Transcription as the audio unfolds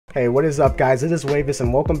Hey, what is up guys? It is Wavis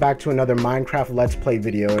and welcome back to another Minecraft Let's Play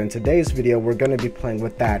video. In today's video, we're going to be playing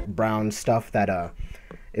with that brown stuff that,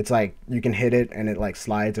 it's like you can hit it and it like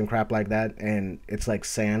slides and crap like that. And it's like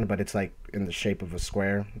sand, but it's like in the shape of a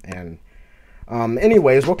square. And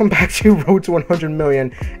anyways, welcome back to Road to 100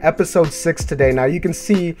 Million, episode 6 today. Now you can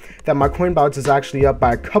see that my coin balance is actually up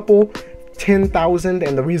by a couple 10,000,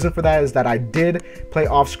 and the reason for that is that I did play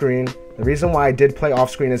off screen. The reason why I did play off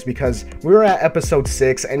screen is because we were at episode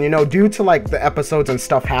 6, and you know, due to like the episodes and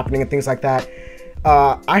stuff happening and things like that,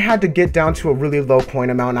 I had to get down to a really low coin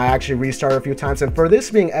amount, and I actually restarted a few times. And for this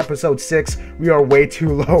being episode 6, we are way too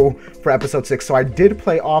low for episode 6. So I did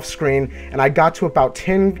play off screen, and I got to about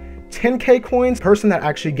 10k coins. The person that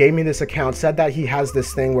actually gave me this account said that he has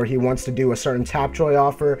this thing where he wants to do a certain Tapjoy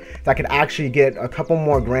offer that could actually get a couple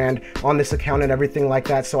more grand on this account and everything like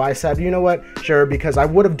that. So I said, you know what, sure, because I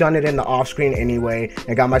would have done it in the off screen anyway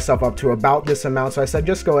and got myself up to about this amount. So I said,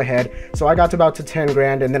 just go ahead. So I got to about to 10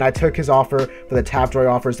 grand, and then I took his offer for the Tapjoy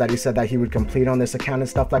offers that he said that he would complete on this account and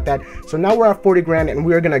stuff like that. So now we're at 40 grand, and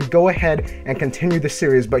we're gonna go ahead and continue the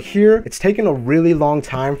series. But here, it's taken a really long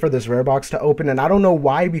time for this rare box to open, and I don't know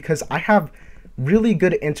why, because I have really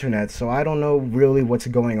good internet, so I don't know really what's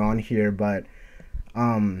going on here. But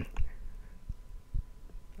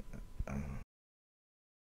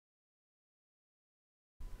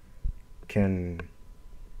can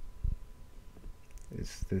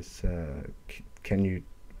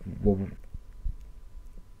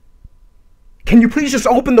you please just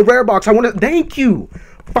open the rare box? I want to thank you.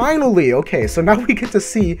 Finally. Okay, so now we get to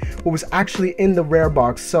see what was actually in the rare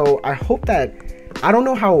box. So I hope that, I don't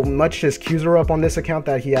know how much his Qs are up on this account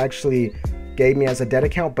that he actually gave me as a dead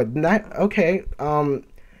account, but that, okay.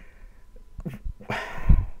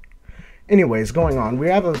 Anyways, going on, we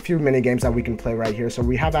have a few mini games that we can play right here. So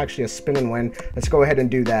we have actually a spin and win. Let's go ahead and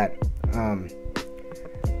do that.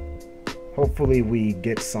 Hopefully we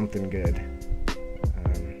get something good.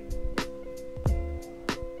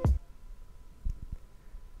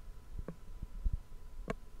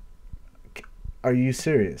 Are you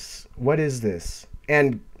serious? What is this?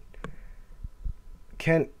 And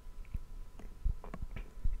I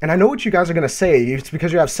know what you guys are gonna say. It's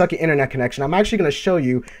because you have sucky internet connection. I'm actually gonna show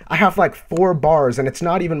you. I have like 4 bars, and it's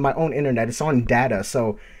not even my own internet. It's on data,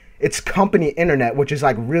 so it's company internet, which is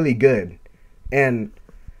like really good. And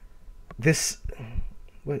this,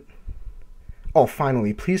 what? Oh,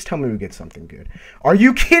 finally! Please tell me we get something good. Are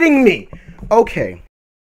you kidding me? Okay.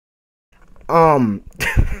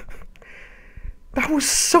 That was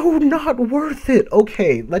so not worth it.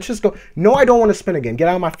 Okay, let's just go. No, I don't want to spin again. Get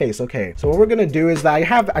out of my face. Okay, so what we're gonna do is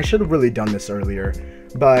that I should have really done this earlier,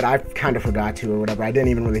 but I kind of forgot to or whatever. I didn't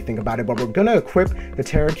even really think about it, but we're gonna equip the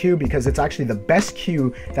Terra Q because it's actually the best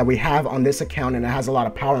Q that we have on this account, and it has a lot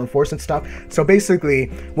of power and force and stuff. So basically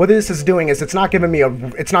what this is doing is it's not giving me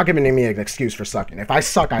an excuse for sucking. If I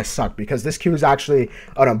suck, I suck, because this Q is actually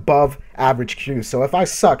an above average Q. So if I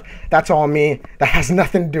suck, that's all me. That has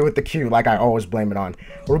nothing to do with the Q, like I always blame it on.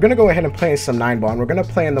 We're gonna go ahead and play some 9-ball, and we're gonna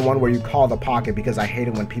play in the one where you call the pocket, because I hate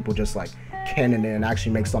it when people just like cannon it and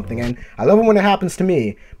actually make something in. I love it when it happens to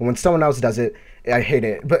me, but when someone else does it, I hate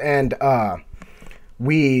it. But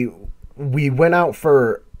we went out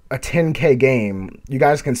for a 10k game. You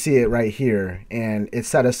guys can see it right here, and it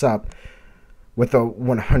set us up with a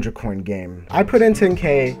 100 coin game. I put in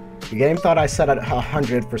 10k. The game thought I set at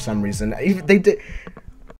 100 for some reason. They did.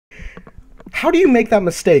 How do you make that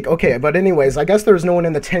mistake? Okay, but anyways, I guess there's no one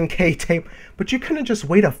in the 10k tape, but you couldn't just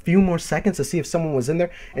wait a few more seconds to see if someone was in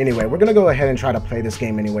there? Anyway, we're gonna go ahead and try to play this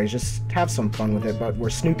game anyways, just have some fun with it, but we're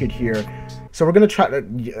snooked here. So we're gonna try to,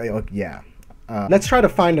 yeah. Let's try to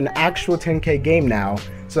find an actual 10k game now,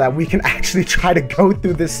 so that we can actually try to go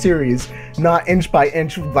through this series, not inch by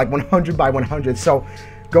inch, like 100 by 100. So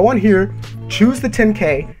go on here, choose the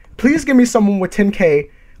 10k. Please give me someone with 10k.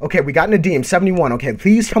 Okay, we got Nadim, 71. Okay,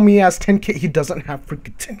 please tell me he has 10k. He doesn't have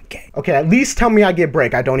freaking 10k. Okay, at least tell me I get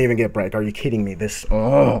break. I don't even get break. Are you kidding me? This,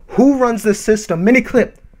 oh. Who runs this system? Mini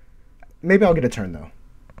clip. Maybe I'll get a turn though.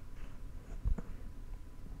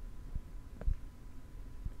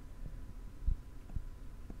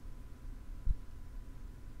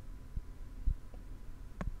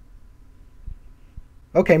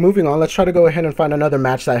 Okay, moving on. Let's try to go ahead and find another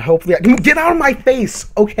match that hopefully I can get out of my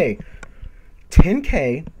face. Okay.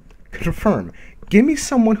 10k, confirm. Give me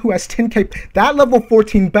someone who has 10k. That level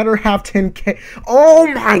 14 better have 10k. Oh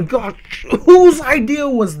my god, whose idea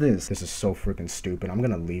was this? This is so freaking stupid. I'm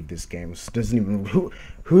gonna leave this game. This doesn't even,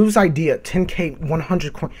 whose idea? 10k,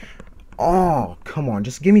 100 coin. Oh, come on,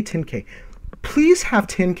 just give me 10k. Please have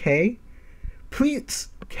 10k. Please,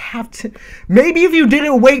 Captain. Maybe if you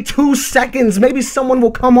didn't wait 2 seconds, maybe someone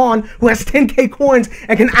will come on who has 10k coins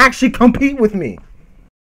and can actually compete with me.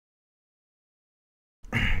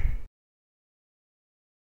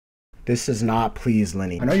 This is not, please,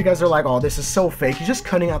 Lenny. I know you guys are like, oh, this is so fake. He's just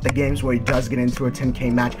cutting out the games where he does get into a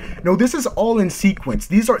 10k match. No, this is all in sequence.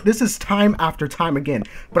 This is time after time again.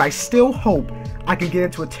 But I still hope I can get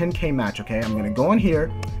into a 10k match, okay? I'm gonna go in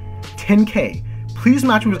here, 10k. Please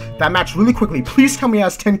match me with that match really quickly. Please tell me it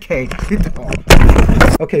has 10k.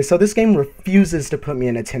 Okay, so this game refuses to put me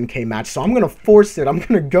in a 10k match, so I'm gonna force it. I'm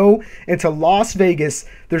gonna go into Las Vegas.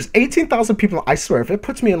 There's 18,000 people. I swear, if it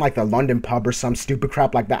puts me in like the London pub or some stupid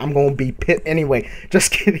crap like that, I'm gonna be pit anyway.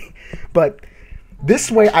 Just kidding. But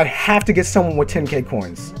this way, I have to get someone with 10k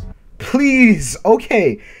coins. Please.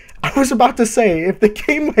 Okay. I was about to say, if the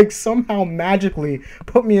game like somehow magically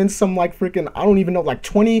put me in some like freaking, I don't even know, like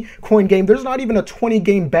 20 coin game, there's not even a 20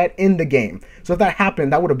 game bet in the game. So if that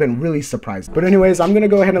happened, that would have been really surprising. But anyways, I'm going to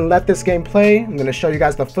go ahead and let this game play. I'm going to show you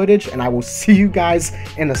guys the footage and I will see you guys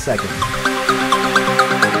in a second.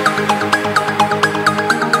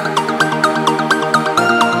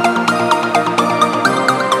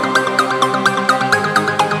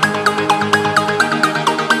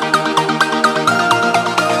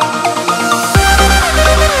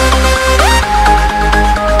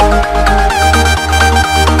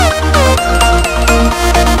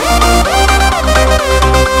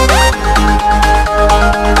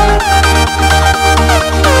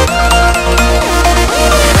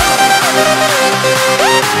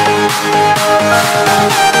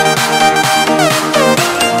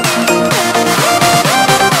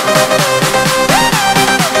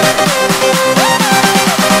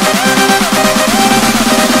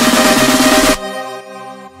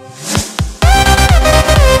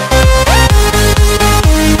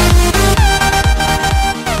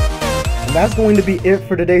 That's going to be it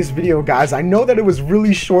for today's video, guys. I know that it was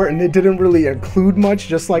really short and it didn't really include much,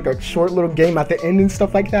 just like a short little game at the end and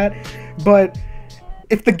stuff like that. But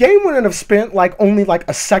if the game wouldn't have spent like only like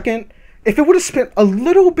a second, if it would have spent a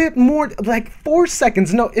little bit more, like 4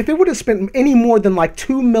 seconds, no, if it would have spent any more than like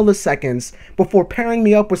 2 milliseconds before pairing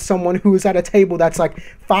me up with someone who is at a table that's like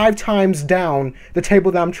 5 times down the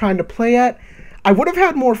table that I'm trying to play at, I would have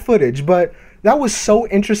had more footage. But that was so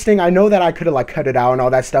interesting. I know that I could have like cut it out and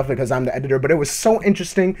all that stuff because I'm the editor, but it was so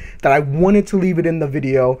interesting that I wanted to leave it in the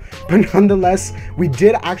video. But nonetheless, we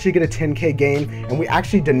did actually get a 10k game and we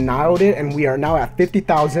actually denied it, and we are now at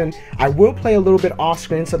 50,000. I will play a little bit off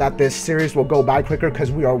screen so that this series will go by quicker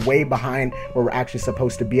because we are way behind where we're actually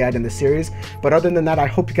supposed to be at in the series. But other than that, I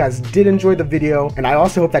hope you guys did enjoy the video, and I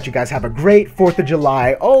also hope that you guys have a great 4th of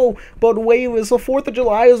July. Oh, but wait, so 4th of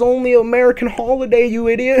July is only an American holiday, you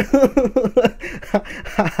idiot.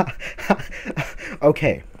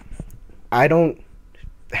 Okay, I don't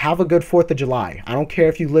have a good 4th of July. I don't care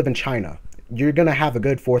if you live in China. You're gonna have a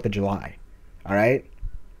good 4th of July. All right?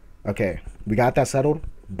 Okay, we got that settled?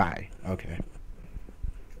 Bye. Okay.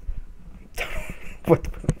 What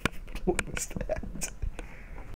the